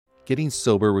Getting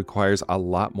sober requires a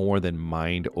lot more than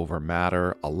mind over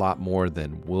matter, a lot more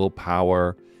than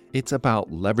willpower. It's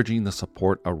about leveraging the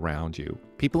support around you.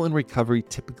 People in recovery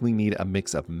typically need a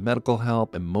mix of medical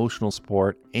help, emotional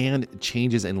support, and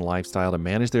changes in lifestyle to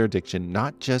manage their addiction,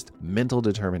 not just mental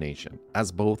determination. As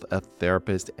both a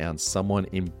therapist and someone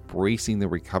embracing the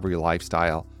recovery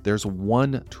lifestyle, there's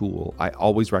one tool I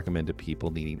always recommend to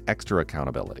people needing extra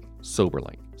accountability: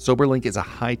 SoberLink. SoberLink is a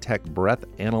high-tech breath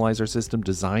analyzer system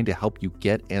designed to help you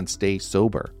get and stay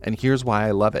sober. And here's why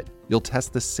I love it. You'll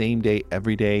test the same day,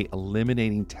 every day,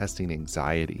 eliminating testing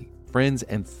anxiety. Friends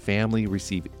and family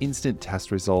receive instant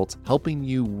test results, helping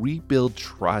you rebuild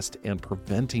trust and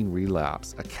preventing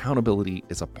relapse. Accountability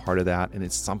is a part of that, and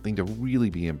it's something to really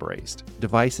be embraced.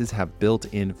 Devices have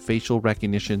built-in facial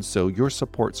recognition, so your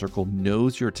support circle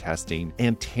knows you're testing,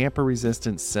 and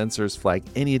tamper-resistant sensors flag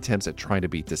any attempts at trying to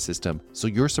beat the system, so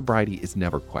your sobriety is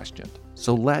never questioned.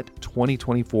 So let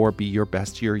 2024 be your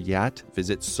best year yet.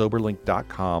 Visit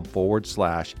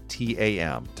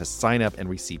soberlink.com/TAM to sign up and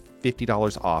receive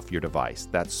 $50 off your device.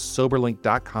 That's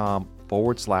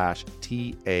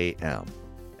soberlink.com/TAM.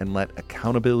 And let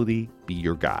accountability be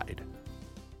your guide.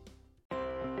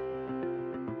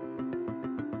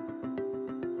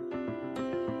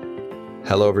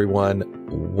 Hello, everyone.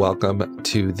 Welcome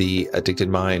to the Addicted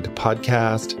Mind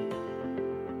podcast.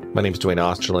 My name is Dwayne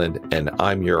Osterland, and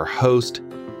I'm your host,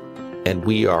 and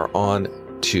we are on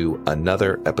to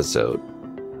another episode.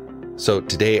 So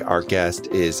today our guest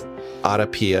is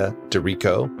AdaPia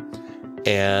DeRico,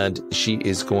 and she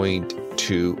is going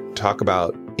to talk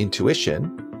about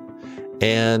intuition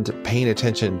and paying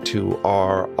attention to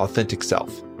our authentic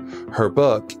self. Her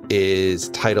book is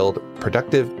titled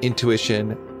Productive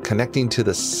Intuition: Connecting to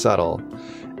the Subtle,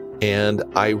 and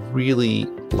I really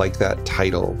like that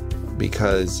title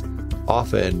because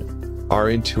often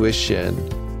our intuition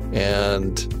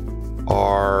and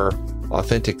our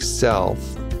authentic self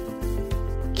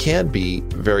can be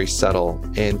very subtle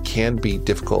and can be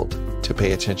difficult to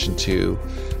pay attention to,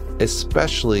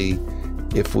 especially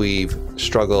if we've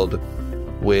struggled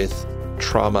with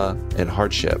trauma and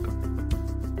hardship.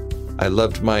 I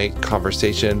loved my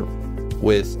conversation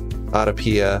with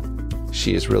AdaPia.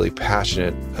 She is really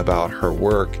passionate about her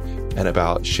work and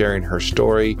about sharing her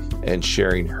story and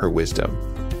sharing her wisdom.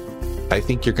 I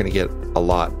think you're going to get a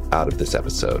lot out of this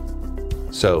episode.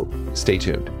 So stay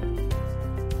tuned.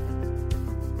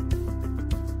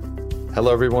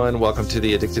 Hello, everyone. Welcome to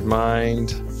the Addicted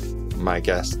Mind. My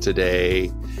guest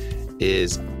today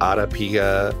is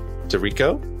AdaPia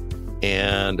DeRico,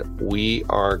 and we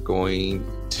are going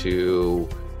to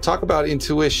talk about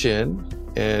intuition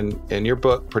and your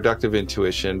book, Productive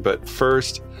Intuition. But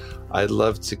first, I'd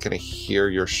love to kind of hear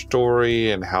your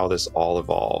story and how this all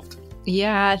evolved.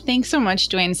 Yeah, thanks so much,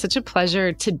 Dwayne. Such a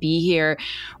pleasure to be here.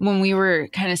 When we were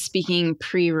kind of speaking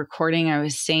pre-recording, I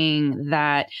was saying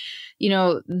that,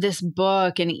 this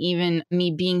book and even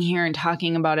me being here and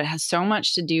talking about it has so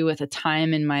much to do with a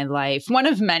time in my life, one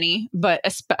of many, but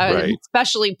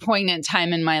especially poignant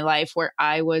time in my life where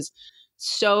I was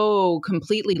so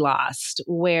completely lost,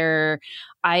 where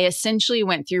I essentially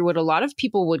went through what a lot of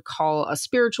people would call a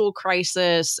spiritual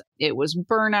crisis. It was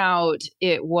burnout.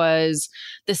 It was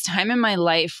this time in my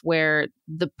life where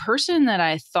the person that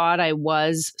I thought I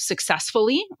was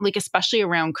successfully, like especially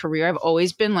around career, I've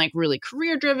always been like really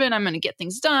career driven. I'm going to get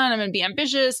things done. I'm going to be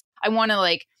ambitious. I want to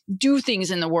like do things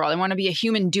in the world. I want to be a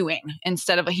human doing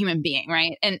instead of a human being.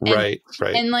 Right. And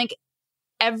like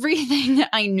everything that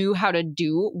I knew how to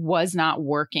do was not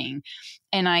working.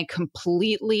 And I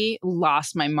completely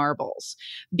lost my marbles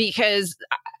because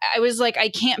I was like, I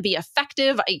can't be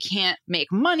effective. I can't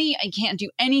make money. I can't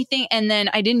do anything. And then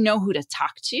I didn't know who to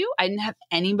talk to. I didn't have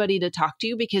anybody to talk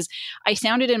to because I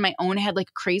sounded in my own head like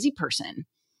a crazy person.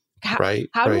 How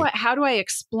do I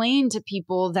explain to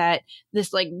people that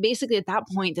this, like, basically at that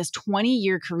point, this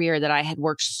 20-year career that I had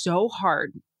worked so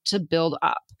hard to build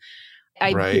up,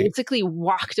 I basically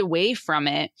walked away from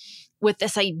it with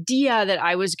this idea that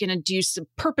I was going to do some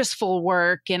purposeful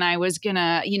work and I was going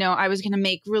to,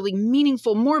 make really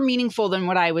more meaningful than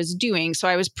what I was doing. So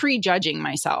I was prejudging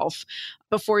myself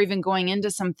before even going into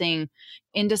something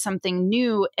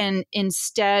new. And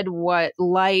instead what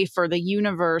life or the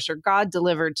universe or God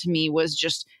delivered to me was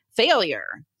just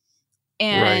failure.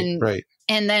 And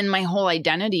And then my whole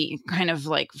identity kind of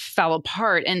like fell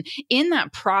apart. And in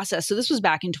that process, so this was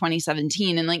back in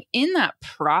 2017. And like in that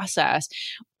process,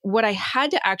 what I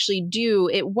had to actually do,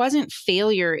 it wasn't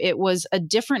failure. It was a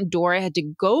different door I had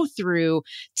to go through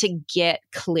to get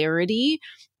clarity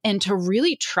and to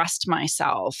really trust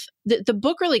myself. The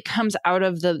book really comes out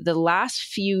of the last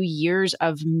few years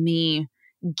of me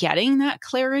getting that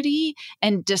clarity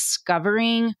and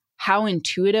discovering how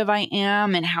intuitive I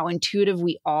am and how intuitive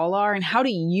we all are and how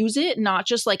to use it, not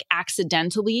just like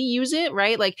accidentally use it,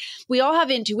 right? Like we all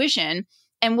have intuition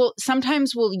and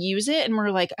sometimes we'll use it and we're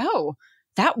like, oh,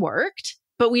 that worked,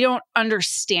 but we don't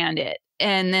understand it.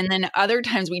 And then other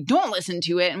times we don't listen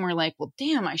to it and we're like, well,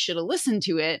 damn, I should have listened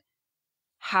to it.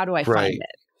 How do I find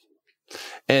it?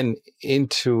 And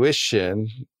intuition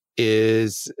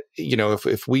is,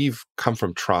 if we've come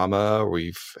from trauma, or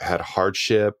we've had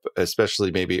hardship,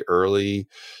 especially maybe early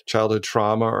childhood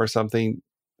trauma or something,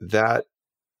 that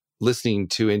listening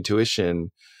to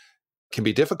intuition can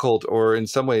be difficult, or in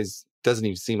some ways doesn't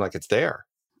even seem like it's there.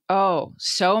 Oh,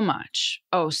 so much.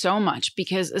 Oh, so much.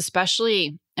 Because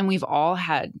especially, and we've all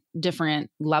had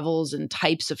different levels and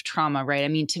types of trauma, right? I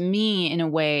mean, to me, in a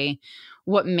way,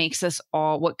 what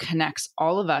connects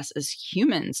all of us as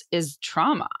humans is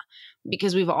trauma,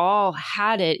 because we've all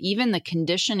had it, even the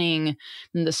conditioning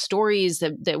and the stories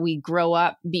that we grow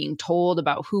up being told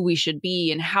about who we should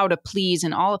be and how to please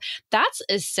and all that's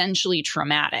essentially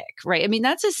traumatic, right? I mean,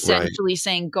 that's essentially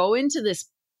saying, go into this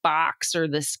box or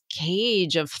this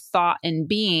cage of thought and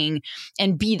being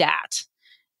and be that.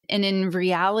 And in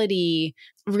reality,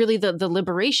 really the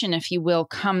liberation, if you will,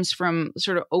 comes from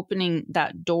sort of opening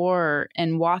that door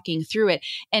and walking through it.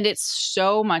 And it's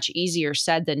so much easier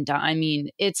said than done. I mean,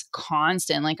 it's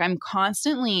constant. Like I'm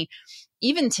constantly,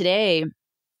 even today,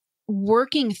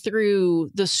 working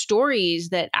through the stories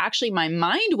that actually my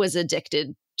mind was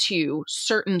addicted to,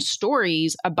 certain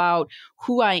stories about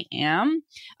who I am,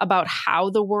 about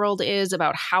how the world is,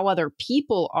 about how other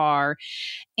people are.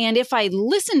 And if I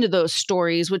listen to those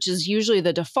stories, which is usually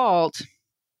the default,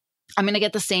 I'm going to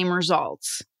get the same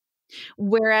results.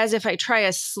 Whereas if I try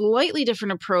a slightly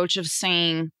different approach of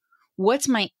saying, what's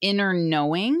my inner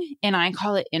knowing? And I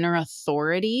call it inner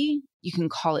authority. You can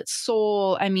call it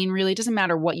soul. I mean, really, it doesn't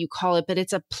matter what you call it, but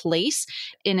it's a place.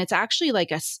 And it's actually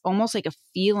like almost like a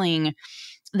feeling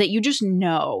that you just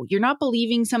know. You're not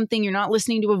believing something. You're not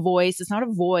listening to a voice. It's not a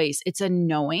voice. It's a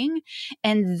knowing.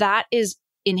 And that is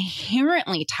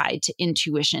inherently tied to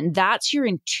intuition. That's your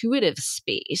intuitive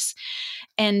space.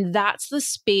 And that's the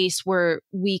space where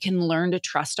we can learn to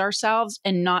trust ourselves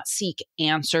and not seek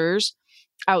answers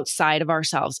outside of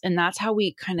ourselves. And that's how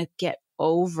we kind of get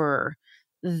over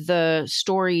the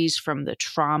stories from the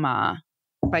trauma,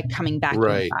 by coming back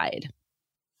inside.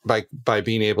 By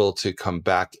being able to come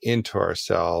back into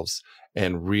ourselves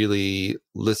and really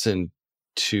listen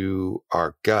to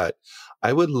our gut.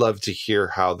 I would love to hear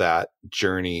how that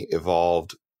journey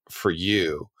evolved for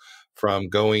you, from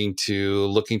going to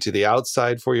looking to the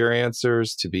outside for your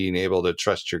answers to being able to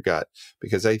trust your gut.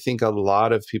 Because I think a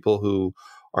lot of people who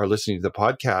are listening to the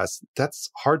podcast, that's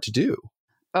hard to do.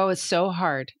 Oh, it's so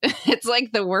hard. It's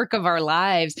like the work of our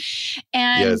lives.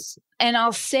 And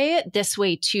I'll say it this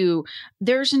way too.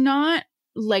 There's not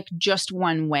like just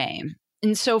one way.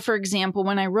 And so, for example,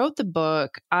 when I wrote the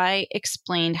book, I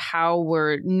explained how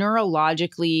we're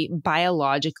neurologically,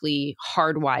 biologically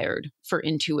hardwired for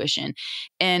intuition.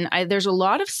 And there's a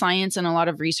lot of science and a lot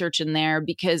of research in there,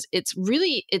 because it's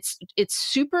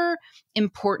super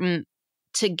important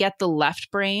to get the left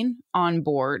brain on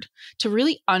board, to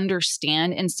really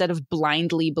understand instead of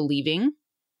blindly believing.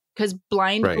 Because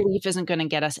blind belief isn't going to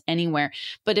get us anywhere.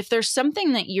 But if there's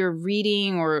something that you're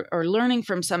reading or learning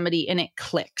from somebody and it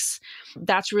clicks,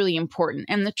 that's really important.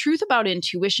 And the truth about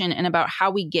intuition and about how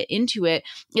we get into it,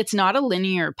 it's not a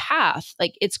linear path.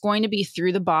 Like it's going to be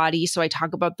through the body. So I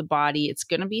talk about the body. It's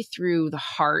going to be through the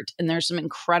heart. And there's some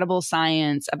incredible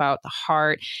science about the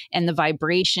heart and the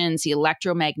vibrations, the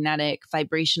electromagnetic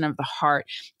vibration of the heart,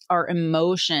 our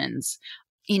emotions,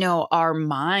 our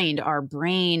mind, our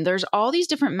brain. There's all these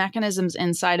different mechanisms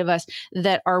inside of us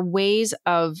that are ways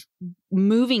of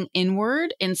moving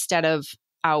inward instead of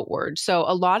outward. So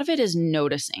a lot of it is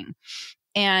noticing.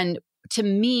 And to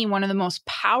me, one of the most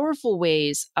powerful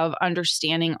ways of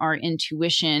understanding our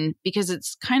intuition, because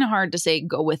it's kind of hard to say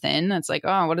go within. It's like,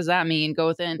 oh, what does that mean? Go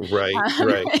within. Right.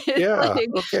 Yeah. Like,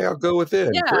 okay, I'll go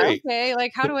within. Yeah. Great. Okay.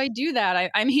 Like, how do I do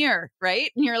that? I'm here, right?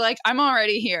 And you're like, I'm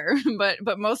already here.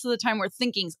 But most of the time we're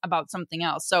thinking about something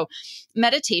else. So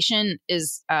meditation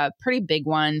is a pretty big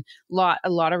one. A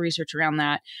lot of research around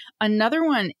that. Another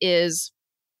one is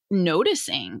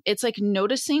noticing. It's like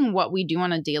noticing what we do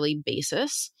on a daily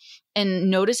basis and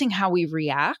noticing how we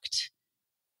react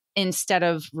instead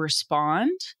of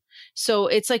respond. So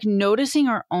it's like noticing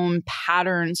our own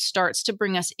patterns starts to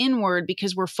bring us inward,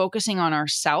 because we're focusing on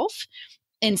ourself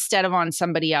instead of on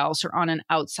somebody else or on an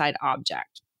outside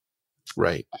object.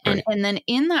 Right. And then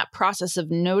in that process of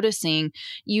noticing,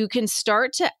 you can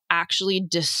start to actually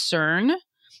discern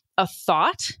a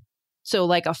thought, so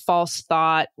like a false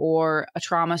thought or a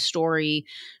trauma story,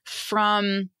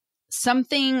 from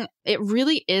something, it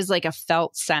really is like a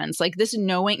felt sense. Like this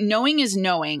knowing is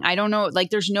knowing. I don't know,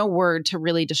 like there's no word to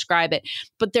really describe it,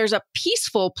 but there's a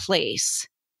peaceful place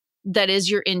that is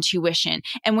your intuition.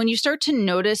 And when you start to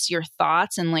notice your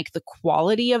thoughts and like the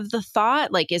quality of the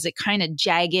thought, like, is it kind of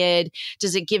jagged?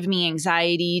 Does it give me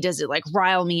anxiety? Does it like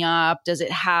rile me up? Does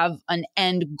it have an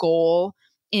end goal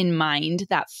in mind,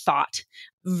 that thought,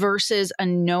 versus a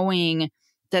knowing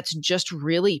that's just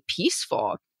really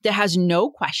peaceful, that has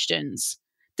no questions,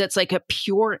 that's like a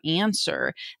pure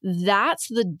answer? That's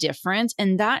the difference.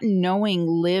 And that knowing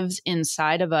lives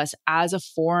inside of us as a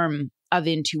form of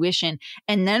intuition.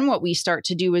 And then what we start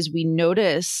to do is we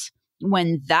notice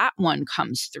when that one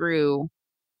comes through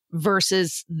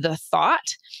versus the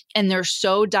thought, and they're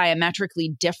so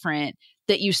diametrically different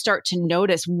that you start to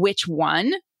notice which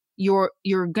one you're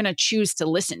going to choose to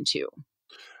listen to.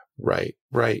 Right,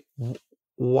 right.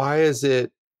 Why is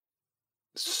it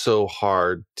so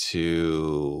hard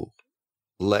to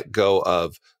let go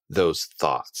of those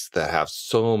thoughts that have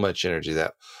so much energy,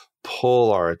 that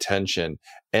pull our attention,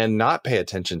 and not pay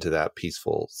attention to that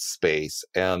peaceful space,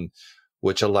 and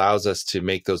which allows us to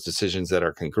make those decisions that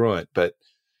are congruent? But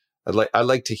I'd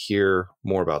like to hear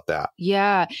more about that.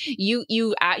 Yeah, you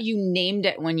named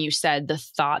it when you said the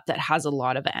thought that has a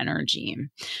lot of energy.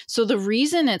 So the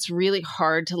reason it's really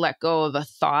hard to let go of a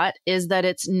thought is that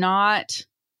it's not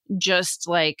just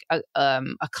like a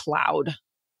cloud.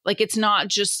 Like it's not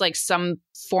just like some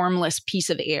formless piece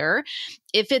of air.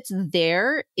 If it's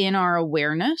there in our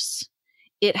awareness,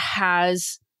 it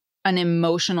has an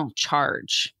emotional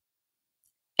charge.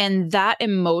 And that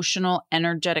emotional,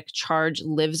 energetic charge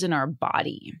lives in our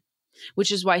body,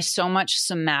 which is why so much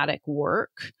somatic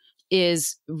work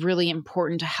is really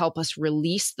important to help us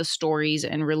release the stories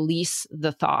and release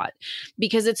the thought,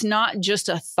 because it's not just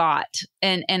a thought.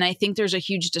 And I think there's a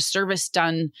huge disservice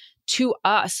done to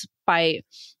us by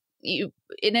you,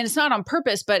 and it's not on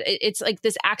purpose, but it's like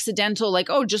this accidental,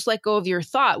 like, oh, just let go of your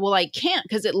thought. Well, I can't,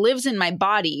 because it lives in my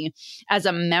body as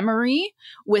a memory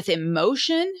with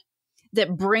emotion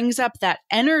that brings up that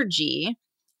energy.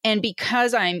 And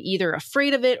because I'm either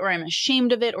afraid of it or I'm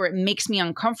ashamed of it or it makes me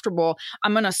uncomfortable,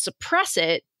 I'm going to suppress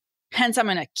it. Hence, I'm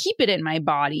going to keep it in my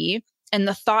body. And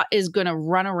the thought is going to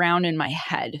run around in my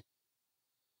head.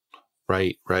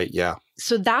 Right, yeah.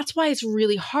 So that's why it's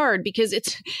really hard, because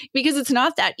it's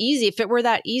not that easy. If it were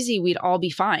that easy, we'd all be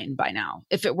fine by now,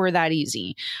 if it were that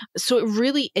easy. So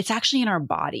it's actually in our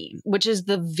body, which is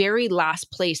the very last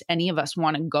place any of us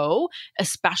want to go,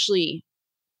 especially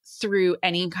through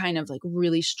any kind of like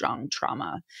really strong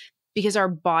trauma, because our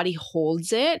body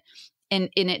holds it. And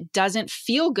it doesn't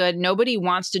feel good. Nobody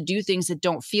wants to do things that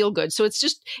don't feel good. So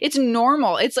it's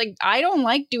normal. It's like, I don't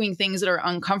like doing things that are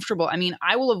uncomfortable. I mean,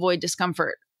 I will avoid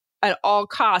discomfort at all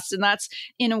costs. And that's,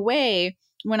 in a way,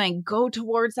 when I go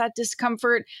towards that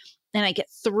discomfort and I get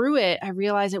through it, I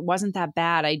realize it wasn't that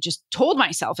bad. I just told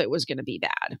myself it was going to be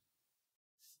bad.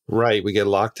 Right. We get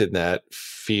locked in that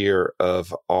fear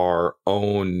of our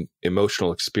own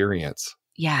emotional experience.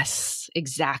 Yes,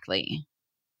 exactly.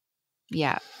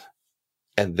 Yeah.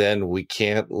 And then we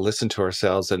can't listen to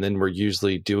ourselves. And then we're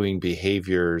usually doing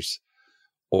behaviors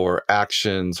or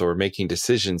actions or making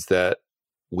decisions that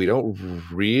we don't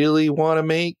really want to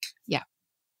make. Yeah.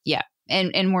 Yeah.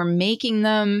 And we're making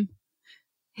them.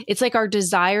 It's like our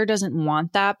desire doesn't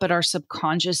want that, but our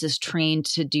subconscious is trained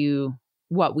to do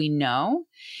what we know.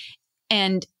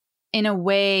 And in a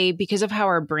way, because of how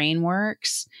our brain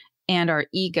works and our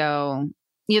ego,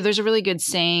 there's a really good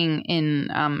saying in,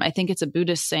 I think it's a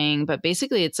Buddhist saying, but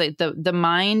basically it's like the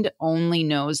mind only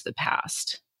knows the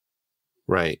past.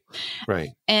 Right.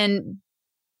 And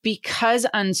because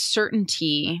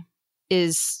uncertainty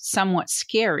is somewhat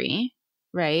scary,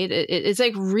 right? It's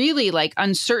like really like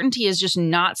uncertainty is just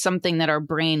not something that our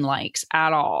brain likes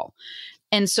at all.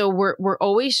 And so we're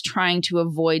always trying to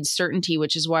avoid certainty,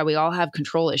 which is why we all have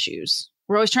control issues.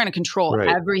 We're always trying to control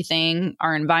everything,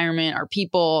 our environment, our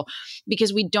people,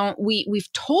 because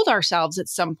we've told ourselves at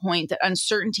some point that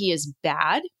uncertainty is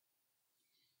bad.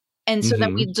 And so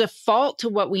that we default to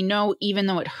what we know, even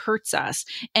though it hurts us.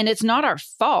 And it's not our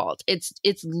fault. It's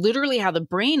literally how the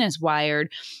brain is wired.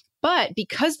 But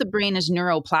because the brain is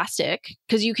neuroplastic,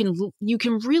 because you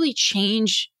can really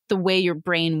change the way your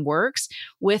brain works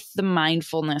with the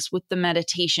mindfulness, with the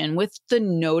meditation, with the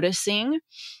noticing.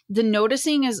 The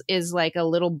noticing is like a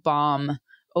little balm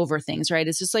over things, right?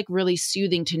 It's just like really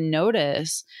soothing to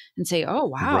notice and say, oh,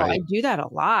 wow, I do that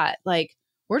a lot. Like,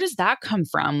 where does that come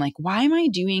from? Like, why am I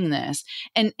doing this?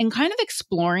 And kind of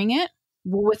exploring it.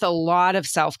 with a lot of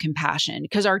self-compassion,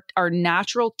 because our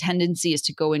natural tendency is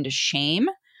to go into shame,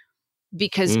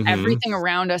 because Mm-hmm. everything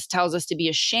around us tells us to be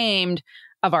ashamed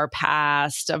of our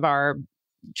past, of our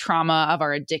trauma, of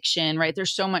our addiction, right?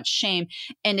 There's so much shame.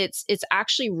 And it's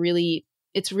actually really,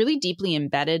 it's really deeply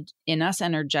embedded in us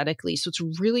energetically. So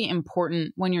it's really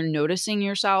important when you're noticing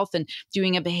yourself and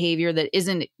doing a behavior that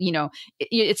isn't,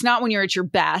 it's not when you're at your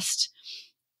best,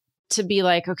 to be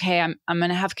like, okay, I'm going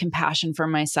to have compassion for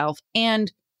myself, and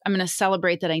I'm going to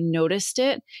celebrate that I noticed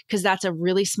it, because that's a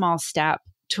really small step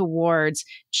towards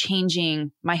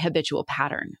changing my habitual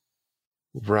pattern.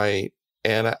 Right.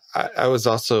 And I was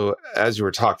also, as you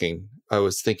were talking, I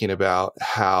was thinking about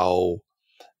how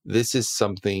this is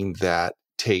something that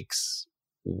takes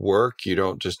work. You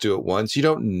don't just do it once. You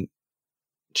don't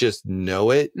just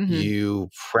know it. Mm-hmm. You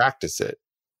practice it.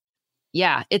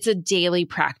 Yeah, it's a daily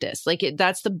practice. Like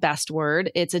that's the best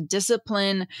word. It's a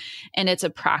discipline and it's a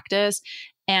practice,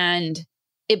 and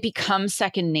it becomes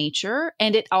second nature,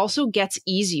 and it also gets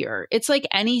easier. It's like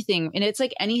anything,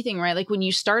 right? Like when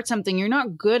you start something, you're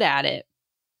not good at it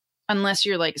unless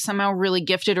you're like somehow really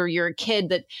gifted, or you're a kid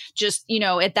that just,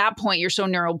 at that point you're so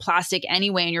neuroplastic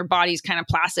anyway, and your body's kind of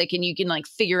plastic and you can like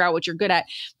figure out what you're good at.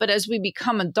 But as we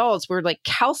become adults, we're like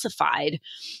calcified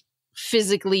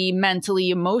physically, mentally,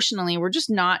 emotionally. We're just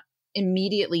not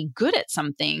immediately good at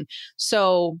something.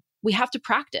 So we have to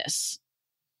practice.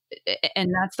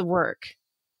 And that's the work.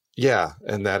 Yeah.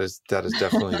 And that is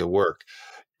definitely the work.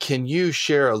 Can you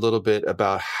share a little bit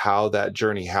about how that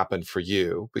journey happened for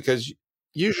you? Because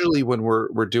usually when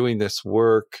we're doing this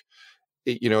work,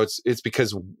 it's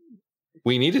because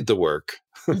we needed the work.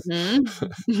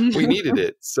 Mm-hmm. We needed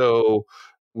it. So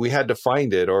we had to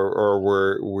find it, or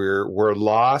we're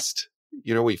lost.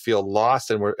 We feel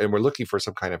lost, and we're looking for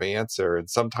some kind of answer. And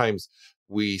sometimes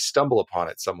we stumble upon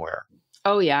it somewhere.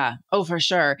 Oh, yeah. Oh, for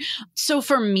sure. So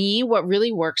for me, what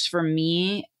really works for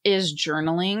me is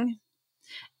journaling.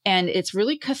 And it's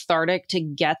really cathartic to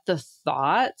get the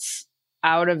thoughts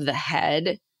out of the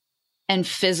head and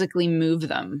physically move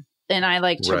them. And I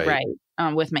like to write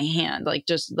with my hand, like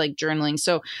just like journaling.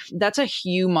 So that's a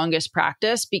humongous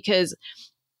practice, because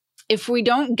if we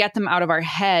don't get them out of our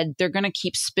head, they're going to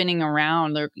keep spinning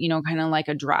around. They're, kind of like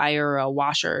a dryer or a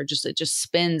washer, it just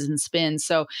spins and spins.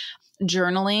 So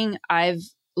journaling, I've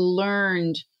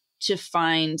learned to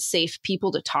find safe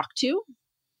people to talk to,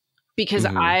 because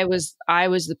Mm-hmm. I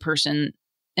was the person,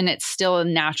 and it's still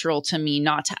natural to me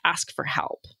not to ask for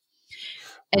help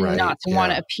and not to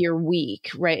want to appear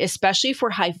weak, right? Especially if we're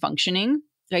high functioning.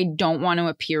 I don't want to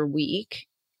appear weak.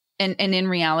 And in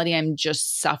reality, I'm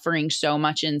just suffering so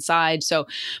much inside. So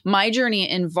my journey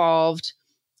involved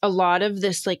a lot of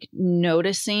this, like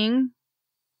noticing,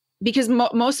 because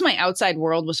most of my outside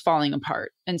world was falling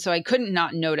apart. And so I couldn't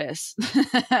not notice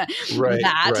that. Right.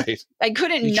 I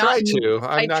couldn't You not. try to.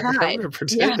 I'm I not tried. going to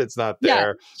pretend it's not Yeah.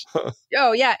 there.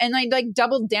 Oh, yeah. And I like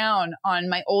doubled down on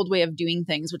my old way of doing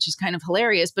things, which is kind of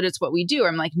hilarious, but it's what we do.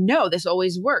 I'm like, no, this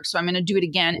always works. So I'm going to do it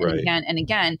again and again and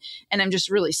again. And I'm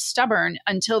just really stubborn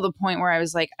until the point where I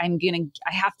was like, I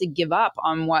have to give up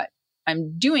on what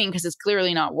I'm doing, because it's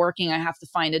clearly not working. I have to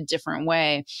find a different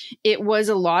way. It was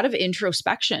a lot of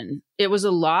introspection. It was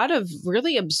a lot of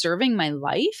really observing my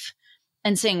life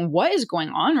and saying, what is going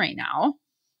on right now?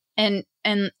 And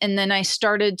then I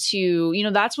started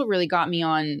to, that's what really got me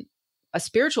on a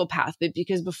spiritual path. But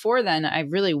because before then I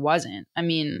really wasn't. I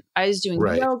mean, I was doing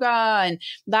yoga, and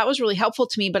that was really helpful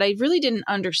to me, but I really didn't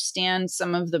understand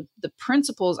some of the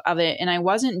principles of it. And I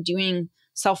wasn't doing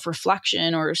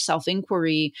self-reflection or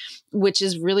self-inquiry, which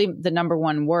is really the number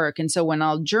one work. And so when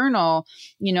I'll journal,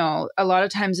 a lot of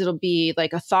times it'll be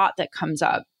like a thought that comes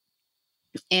up,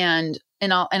 and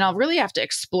I'll really have to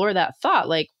explore that thought.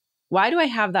 Like, why do I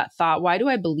have that thought? Why do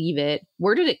I believe it?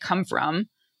 Where did it come from?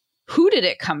 Who did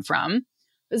it come from?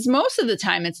 Because most of the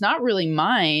time it's not really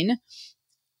mine.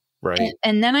 Right.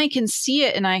 And then I can see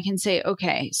it and I can say,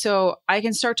 okay, so I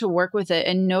can start to work with it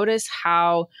and notice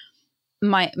how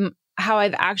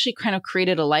I've actually kind of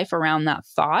created a life around that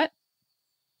thought.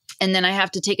 And then I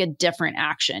have to take a different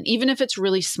action, even if it's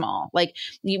really small. Like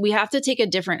we have to take a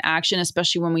different action,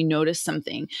 especially when we notice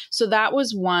something. So that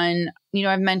was one,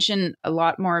 I've mentioned a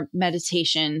lot more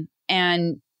meditation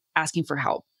and asking for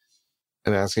help.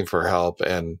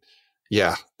 And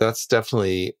yeah, that's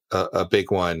definitely a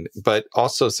big one, but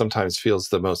also sometimes feels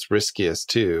the most riskiest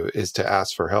too, is to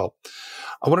ask for help.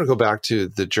 I want to go back to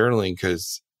the journaling,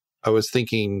 because I was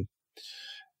thinking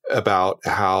about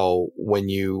how when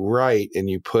you write and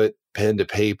you put pen to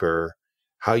paper,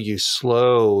 how you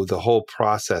slow the whole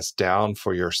process down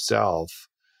for yourself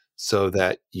so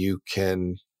that you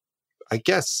can, I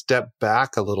guess, step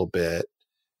back a little bit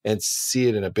and see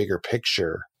it in a bigger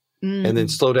picture, and then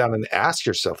Mm. slow down and ask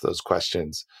yourself those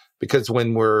questions. Because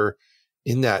when we're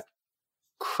in that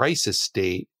crisis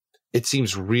state, it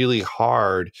seems really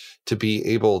hard to be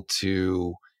able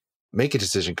to make a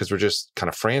decision because we're just kind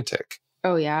of frantic.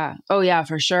 Oh yeah. Oh yeah,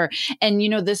 for sure. And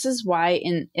this is why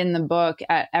in the book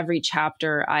at every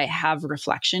chapter I have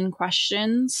reflection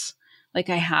questions. Like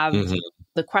I have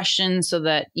the questions so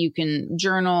that you can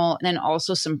journal, and then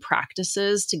also some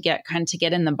practices to get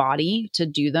in the body to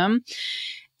do them.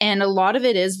 And a lot of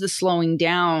it is the slowing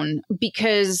down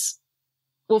because,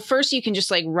 well, first you can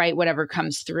just like write whatever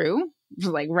comes through,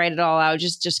 like write it all out,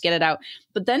 just get it out.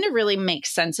 But then to really make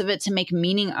sense of it, to make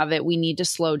meaning of it, we need to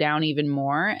slow down even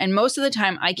more. And most of the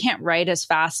time I can't write as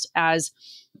fast as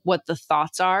what the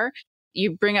thoughts are.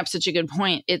 You bring up such a good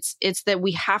point. It's that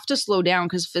we have to slow down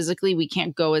because physically we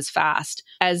can't go as fast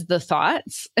as the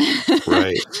thoughts.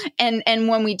 Right. And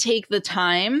when we take the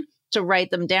time to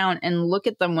write them down and look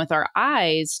at them with our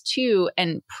eyes too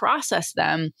and process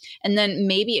them and then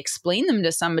maybe explain them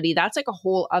to somebody, that's like a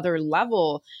whole other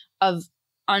level of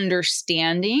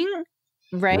understanding,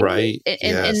 right? Right. And,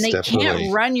 Yes, and they definitely.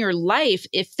 can't run your life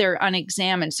if they're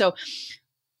unexamined. So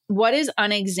what is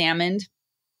unexamined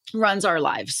runs our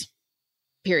lives.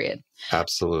 Period.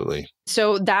 Absolutely.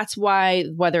 So that's why,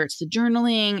 whether it's the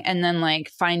journaling and then like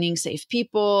finding safe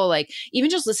people, like even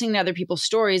just listening to other people's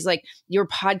stories, like your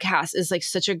podcast is like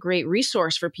such a great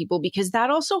resource for people because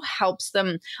that also helps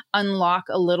them unlock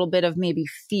a little bit of maybe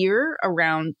fear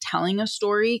around telling a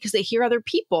story because they hear other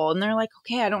people and they're like,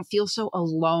 okay, I don't feel so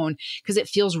alone, because it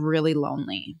feels really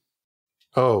lonely.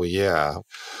 Oh, yeah.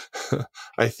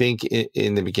 I think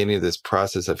in the beginning of this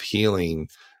process of healing,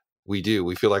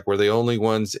 we feel like we're the only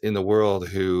ones in the world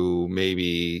who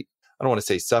maybe, I don't want to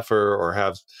say suffer or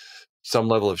have some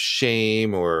level of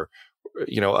shame or,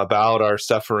 about our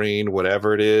suffering,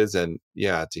 whatever it is. And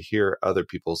yeah, to hear other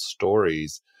people's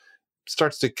stories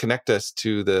starts to connect us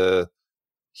to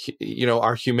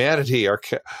our humanity,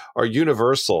 our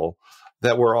universal,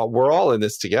 that we're all in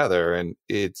this together. And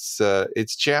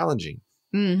it's challenging.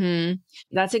 Mm-hmm.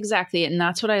 That's exactly it. And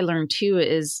that's what I learned too,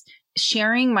 is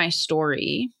sharing my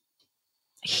story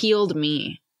healed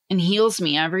me and heals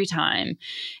me every time.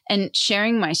 And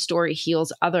sharing my story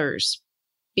heals others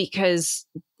because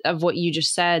of what you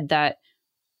just said, that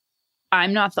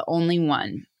I'm not the only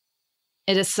one.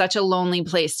 It is such a lonely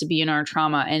place to be in our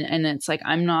trauma. And it's like,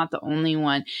 I'm not the only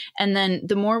one. And then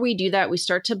the more we do that, we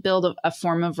start to build a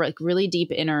form of like really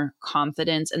deep inner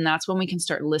confidence. And that's when we can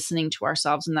start listening to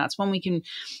ourselves. And that's when we can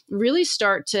really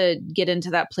start to get into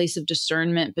that place of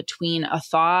discernment between a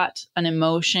thought, an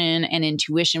emotion, and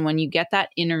intuition, when you get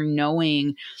that inner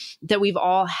knowing that we've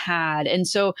all had. And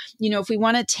so, if we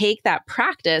want to take that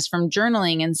practice from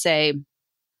journaling and say,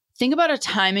 think about a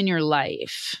time in your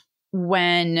life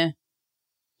when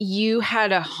you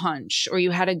had a hunch or you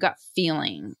had a gut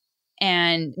feeling,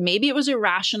 and maybe it was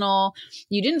irrational.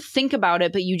 You didn't think about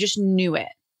it, but you just knew it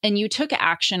and you took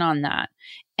action on that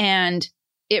and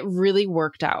it really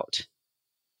worked out.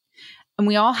 And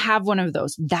we all have one of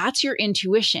those. That's your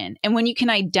intuition. And when you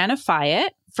can identify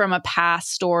it from a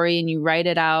past story and you write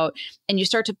it out and you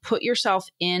start to put yourself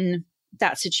in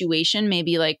that situation,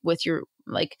 maybe like with your,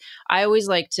 like, I always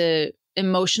like to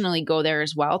emotionally go there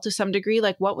as well to some degree.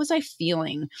 Like, what was I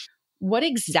feeling? What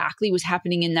exactly was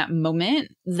happening in that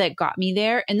moment that got me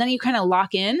there? And then you kind of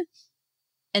lock in.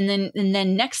 And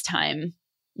then next time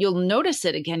you'll notice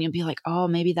it again. You'll be like, oh,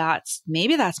 maybe that's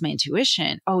my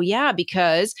intuition. Oh yeah,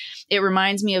 because it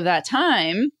reminds me of that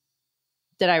time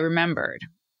that I remembered.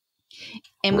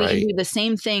 And we can do the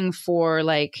same thing for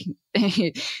like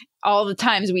all the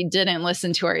times we didn't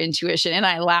listen to our intuition. And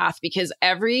I laugh because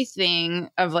everything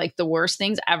of like the worst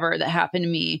things ever that happened to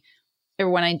me or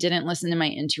when I didn't listen to my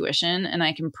intuition, and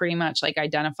I can pretty much like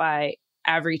identify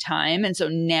every time. And so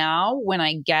now when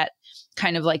I get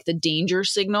kind of like the danger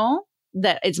signal,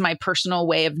 that it's my personal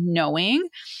way of knowing,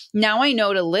 now I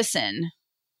know to listen,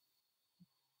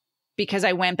 because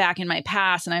I went back in my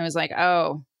past and I was like,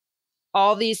 oh,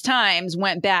 all these times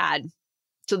went bad.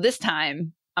 So this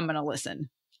time I'm going to listen.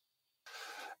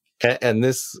 And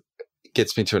this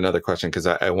gets me to another question, because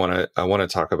I want to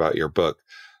talk about your book,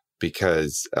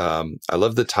 because I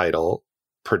love the title,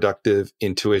 Productive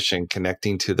Intuition,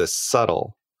 Connecting to the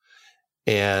Subtle.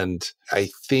 And I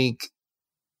think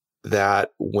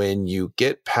that when you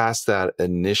get past that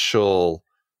initial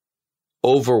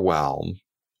overwhelm,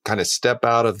 kind of step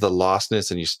out of the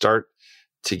lostness and you start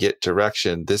to get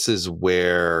direction, this is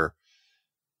where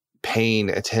paying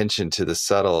attention to the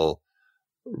subtle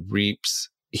reaps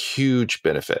huge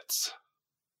benefits,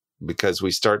 because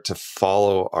we start to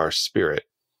follow our spirit.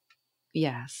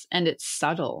 Yes. And it's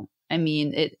subtle. I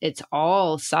mean, it's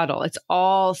all subtle. It's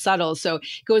all subtle. So it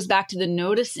goes back to the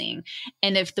noticing.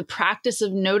 And if the practice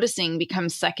of noticing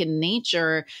becomes second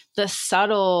nature, the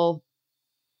subtle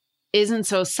isn't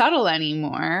so subtle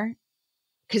anymore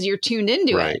because you're tuned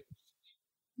into Right. it.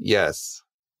 Yes.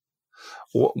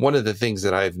 One of the things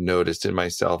that I've noticed in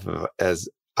myself as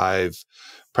I've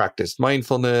practiced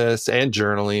mindfulness and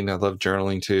journaling, I love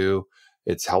journaling too.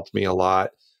 It's helped me a lot,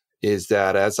 is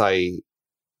that as I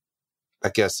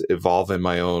guess, evolve in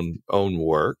my own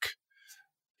work,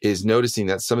 is noticing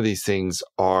that some of these things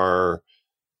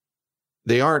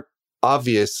they aren't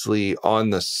obviously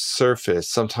on the surface.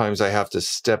 Sometimes I have to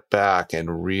step back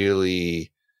and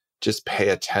really just pay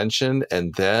attention.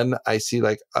 And then I see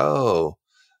like, oh,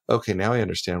 okay, now I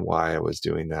understand why I was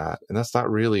doing that. And that's not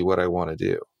really what I want to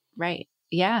do. Right.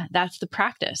 Yeah, that's the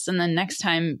practice. And then next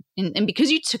time, and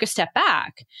because you took a step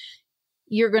back,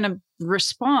 you're going to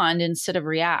respond instead of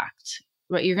react.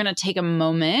 Right? You're going to take a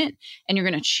moment and you're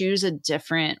going to choose a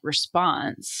different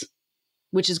response,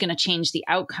 which is going to change the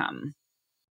outcome.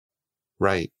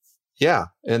 Right. Yeah.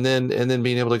 And then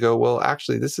being able to go, well,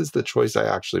 actually, this is the choice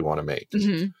I actually want to make.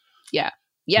 Mm-hmm. Yeah.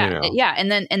 Yeah. You know? Yeah.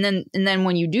 And then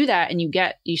when you do that and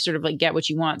you sort of like get what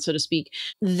you want, so to speak,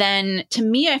 then to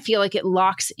me, I feel like it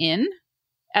locks in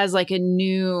as like a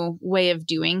new way of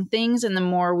doing things. And the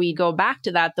more we go back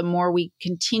to that, the more we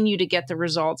continue to get the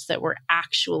results that we're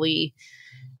actually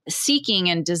seeking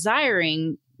and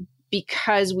desiring,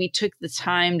 because we took the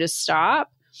time to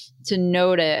stop, to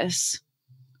notice,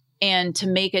 and to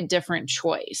make a different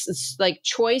choice. It's like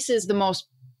choice is the most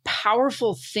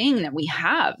powerful thing that we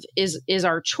have is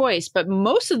our choice. But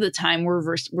most of the time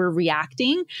we're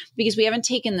reacting because we haven't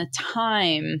taken the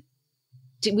time.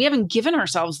 We haven't given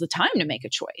ourselves the time to make a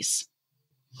choice.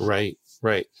 Right.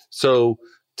 Right. So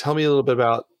tell me a little bit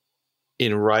about,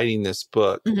 in writing this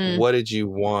book, Mm-hmm. what did you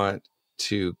want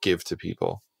to give to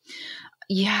people?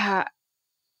 Yeah.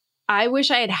 I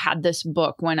wish I had had this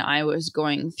book when I was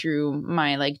going through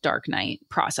my like dark night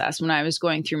process, when I was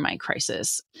going through my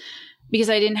crisis, because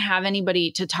I didn't have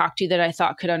anybody to talk to that I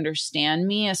thought could understand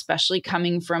me, especially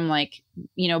coming from like,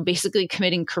 basically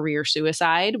committing career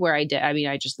suicide, where I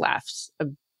just left a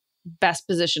best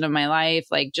position of my life.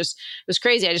 Like, just, it was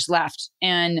crazy. I just left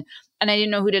and I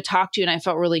didn't know who to talk to. And I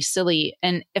felt really silly.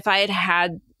 And if I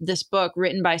had this book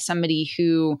written by somebody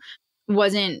who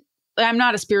I'm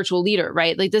not a spiritual leader,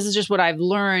 right? Like, this is just what I've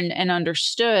learned and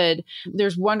understood.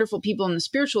 There's wonderful people in the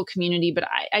spiritual community, but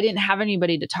I didn't have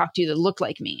anybody to talk to that looked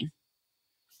like me.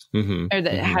 Mm-hmm. Or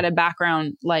that Mm-hmm. had a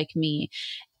background like me.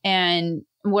 And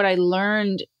what I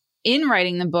learned in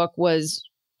writing the book was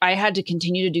I had to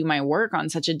continue to do my work on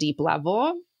such a deep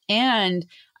level. And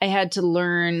I had to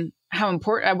learn how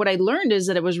important, what I learned is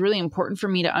that it was really important for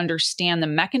me to understand the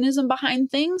mechanism behind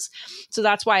things. So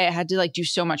that's why I had to like do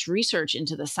so much research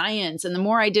into the science. And the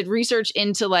more I did research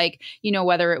into like,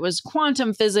 whether it was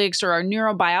quantum physics or our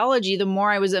neurobiology, the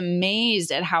more I was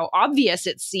amazed at how obvious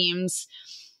it seems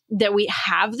that we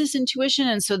have this intuition.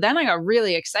 And so then I got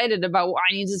really excited about, well,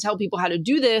 I need to tell people how to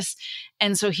do this.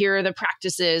 And so here are the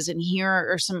practices, and here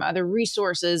are some other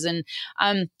resources, and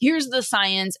here's the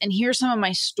science, and here's some of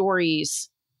my stories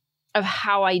of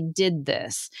how I did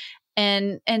this.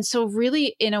 And so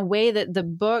really, in a way that the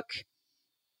book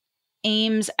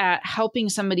aims at helping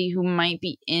somebody who might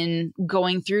be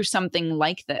going through something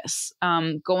like this,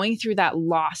 going through that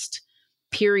lost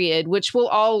period, which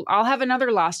I'll have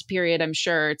another lost period. I'm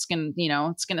sure it's going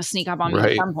to sneak up on me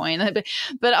at some point,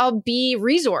 but I'll be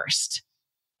resourced.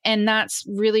 And that's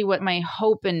really what my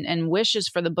hope and wish is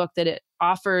for the book, that it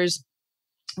offers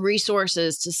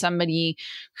resources to somebody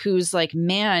who's like,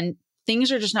 man,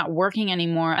 things are just not working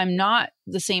anymore. I'm not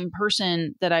the same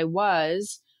person that I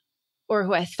was or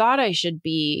who I thought I should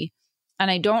be. And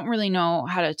I don't really know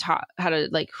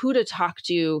who to talk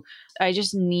to. I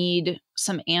just need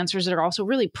some answers that are also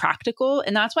really practical.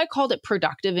 And that's why I called it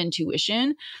productive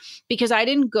intuition, because I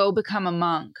didn't go become a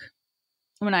monk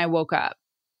when I woke up.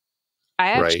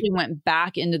 I actually went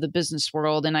back into the business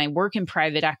world, and I work in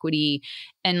private equity,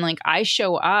 and like I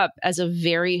show up as a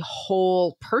very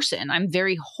whole person. I'm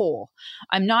very whole.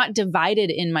 I'm not divided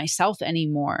in myself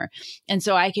anymore. And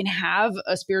so I can have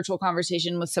a spiritual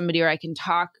conversation with somebody, or I can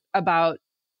talk about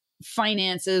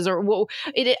finances, or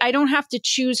I don't have to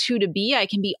choose who to be. I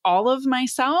can be all of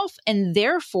myself, and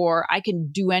therefore I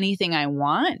can do anything I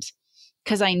want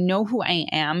because I know who I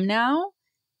am now.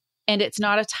 And it's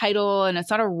not a title, and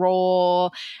it's not a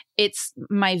role. It's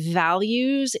my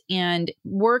values. And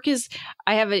work is,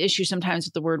 I have an issue sometimes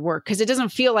with the word work because it doesn't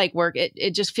feel like work.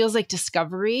 It just feels like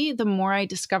discovery. The more I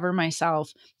discover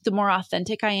myself, the more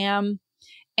authentic I am.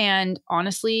 And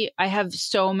honestly, I have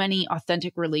so many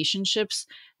authentic relationships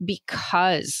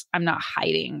because I'm not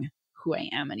hiding who I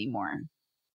am anymore.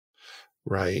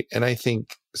 Right. And I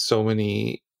think so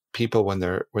many people when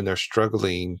they're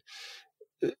struggling,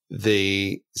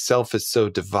 the self is so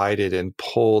divided and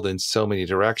pulled in so many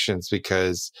directions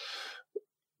because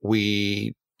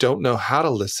we don't know how to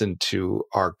listen to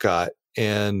our gut,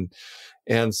 and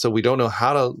so we don't know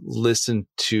how to listen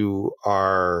to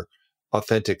our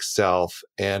authentic self,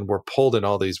 and we're pulled in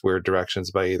all these weird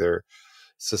directions by either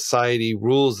society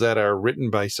rules that are written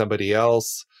by somebody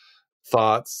else,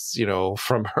 thoughts,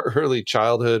 from early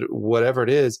childhood, whatever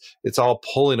it is, it's all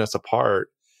pulling us apart,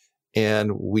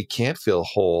 and we can't feel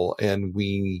whole, and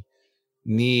we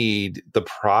need the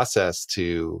process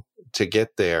to get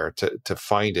there, to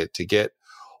find it, to get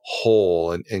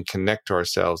whole, and connect to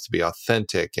ourselves, to be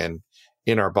authentic and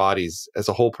in our bodies as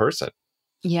a whole person.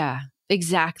 Yeah,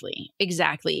 exactly.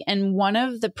 Exactly. And one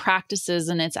of the practices,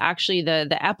 and it's actually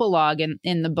the epilogue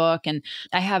in the book, and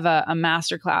I have a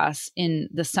masterclass in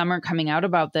the summer coming out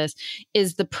about this,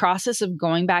 is the process of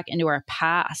going back into our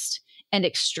past and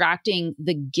extracting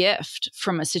the gift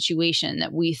from a situation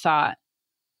that we thought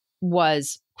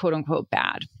was quote unquote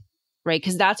bad. Right?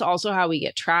 Because that's also how we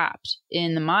get trapped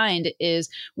in the mind, is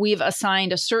we've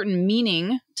assigned a certain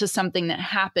meaning to something that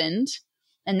happened,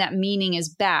 and that meaning is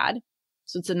bad.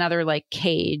 So it's another like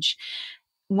cage.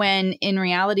 When in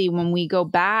reality, when we go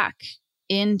back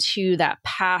into that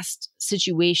past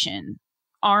situation,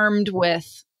 armed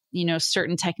with,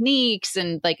 certain techniques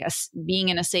and like being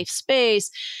in a safe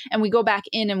space, and we go back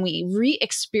in and we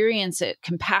re-experience it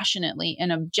compassionately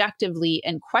and objectively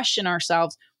and question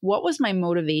ourselves, what was my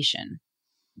motivation?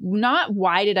 Not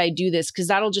why did I do this? Because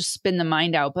that'll just spin the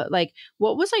mind out, but like,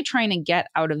 what was I trying to get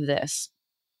out of this?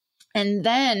 And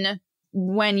then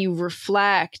when you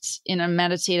reflect in a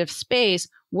meditative space,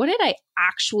 what did I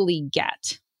actually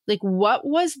get? Like, what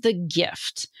was the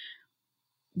gift?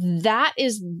 That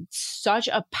is such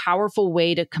a powerful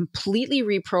way to completely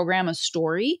reprogram a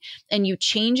story, and you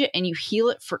change it and you heal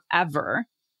it forever,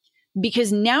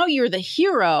 because now you're the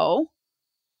hero,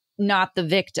 not the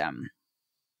victim.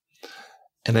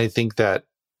 And I think that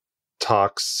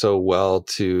talks so well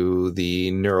to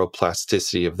the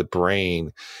neuroplasticity of the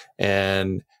brain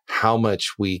and how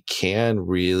much we can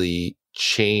really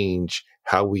change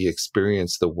how we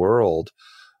experience the world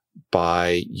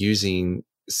by using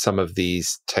some of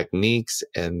these techniques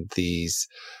and these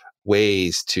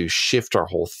ways to shift our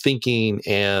whole thinking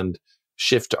and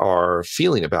shift our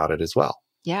feeling about it as well.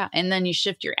 Yeah. And then you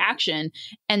shift your action,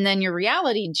 and then your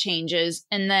reality changes,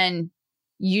 and then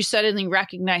you suddenly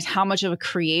recognize how much of a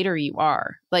creator you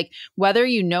are. Like, whether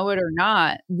you know it or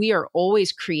not, we are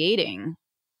always creating,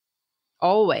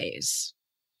 always.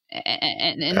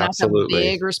 And that's a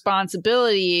big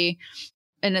responsibility.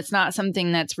 And it's not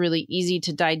something that's really easy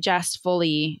to digest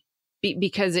fully,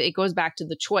 because it goes back to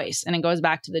the choice, and it goes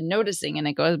back to the noticing, and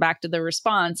it goes back to the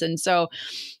response. And so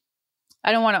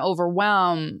I don't want to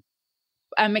overwhelm.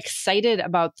 I'm excited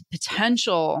about the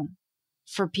potential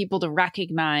for people to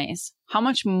recognize how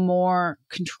much more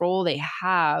control they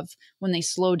have when they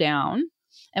slow down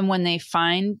and when they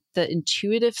find the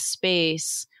intuitive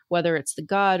space, whether it's the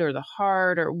gut or the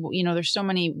heart, or, there's so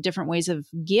many different ways of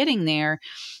getting there,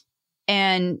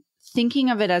 and thinking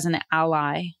of it as an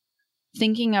ally,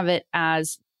 thinking of it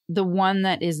as the one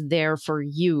that is there for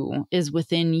you, is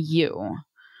within you.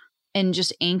 And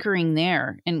just anchoring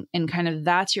there, and kind of,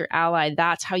 that's your ally.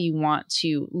 That's how you want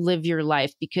to live your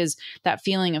life, because that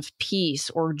feeling of peace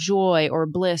or joy or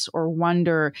bliss or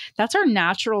wonder, that's our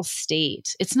natural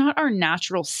state. It's not our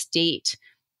natural state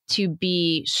to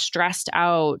be stressed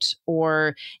out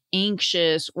or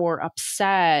anxious or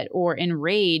upset or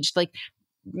enraged. Like,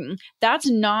 that's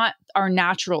not our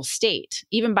natural state.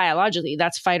 Even biologically,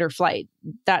 that's fight or flight.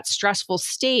 That stressful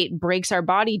state breaks our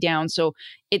body down. So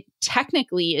it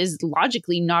technically is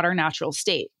logically not our natural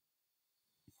state.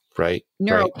 Right.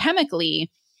 Neurochemically,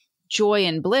 joy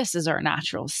and bliss is our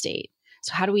natural state.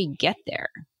 So how do we get there?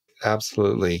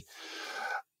 Absolutely.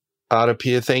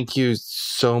 AdaPia, thank you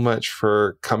so much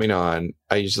for coming on.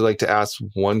 I usually like to ask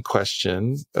one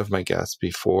question of my guests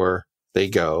before they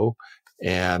go.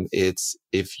 And it's,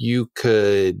 if you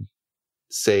could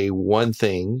say one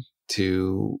thing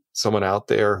to someone out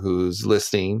there who's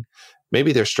listening,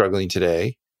 maybe they're struggling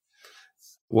today,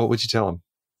 what would you tell them?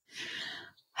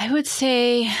 I would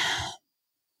say,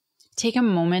 take a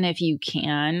moment if you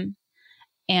can,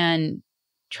 and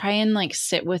try and like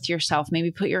sit with yourself. Maybe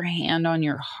put your hand on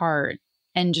your heart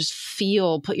and just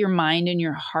put your mind in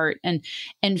your heart and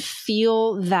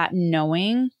feel that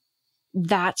knowing.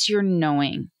 That's your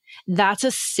knowing. That's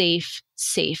a safe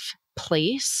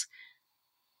place.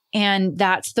 And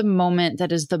that's the moment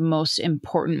that is the most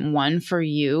important one for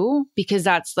you, because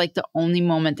that's like the only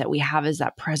moment that we have is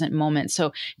that present moment. So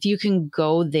if you can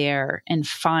go there and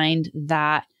find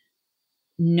that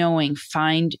knowing,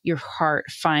 find your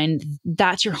heart, find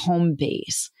that's your home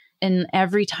base. And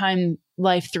every time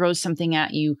life throws something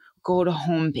at you, go to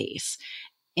home base.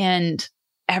 And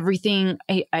everything,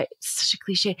 it's such a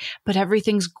cliche, but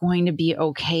everything's going to be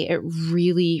okay. It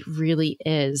really, really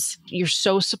is. You're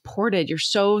so supported. You're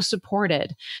so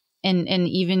supported. And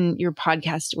even your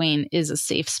podcast, Dwayne, is a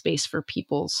safe space for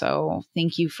people. So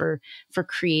thank you for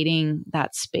creating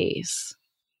that space.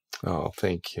 Oh,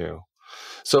 thank you.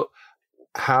 So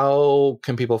how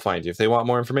can people find you? If they want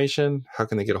more information, how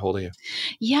can they get a hold of you?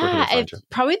 Yeah,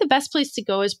 probably the best place to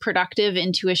go is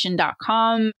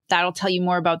productiveintuition.com. That'll tell you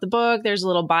more about the book. There's a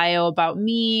little bio about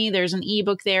me. There's an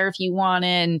ebook there if you want it,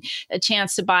 and a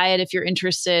chance to buy it if you're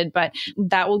interested. But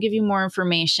that will give you more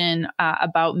information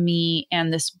about me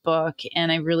and this book.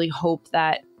 And I really hope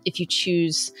that if you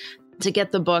choose to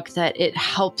get the book, that it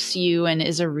helps you and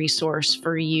is a resource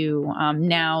for you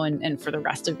now and for the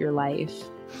rest of your life.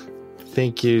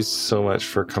 Thank you so much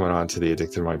for coming on to the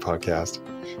Addicted Mind podcast.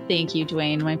 Thank you,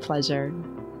 Dwayne. My pleasure.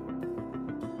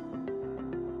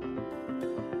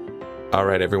 All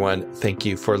right, everyone. Thank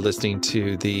you for listening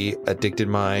to the Addicted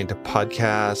Mind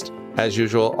podcast. As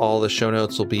usual, all the show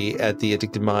notes will be at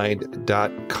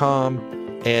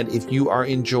theaddictedmind.com. And if you are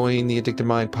enjoying the Addicted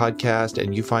Mind podcast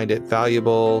and you find it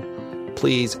valuable,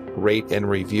 please rate and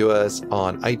review us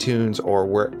on iTunes or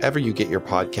wherever you get your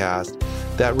podcast.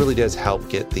 That really does help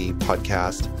get the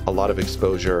podcast a lot of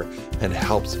exposure and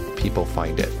helps people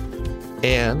find it.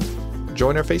 And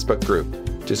join our Facebook group.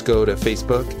 Just go to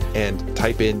Facebook and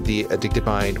type in the Addicted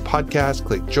Mind podcast,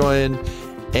 click join,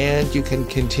 and you can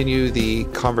continue the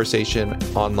conversation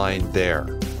online there.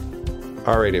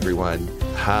 All right, everyone,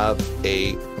 have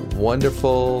a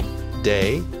wonderful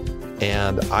day,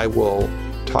 and I will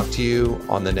talk to you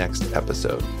on the next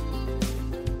episode.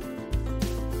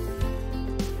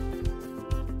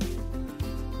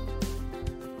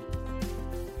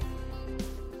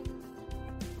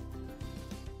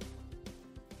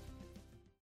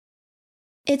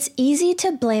 It's easy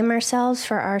to blame ourselves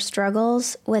for our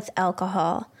struggles with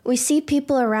alcohol. We see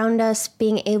people around us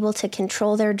being able to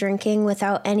control their drinking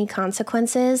without any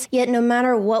consequences, yet no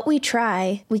matter what we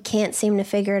try, we can't seem to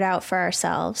figure it out for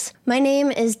ourselves. My name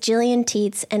is Jillian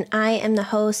Teets, and I am the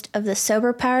host of the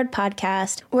Sober Powered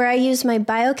podcast, where I use my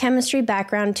biochemistry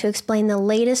background to explain the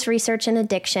latest research in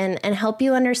addiction and help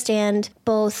you understand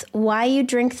both why you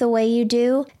drink the way you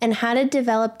do and how to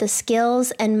develop the skills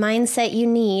and mindset you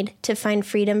need to find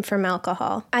freedom from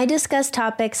alcohol. I discuss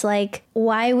topics like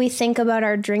why we think about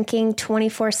our drinking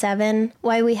 24/7,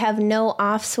 why we have no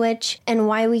off switch, and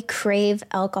why we crave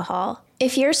alcohol.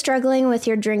 If you're struggling with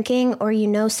your drinking or you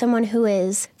know someone who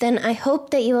is, then I hope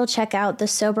that you will check out the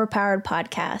Sober Powered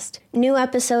podcast. New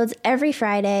episodes every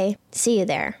Friday. See you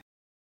there.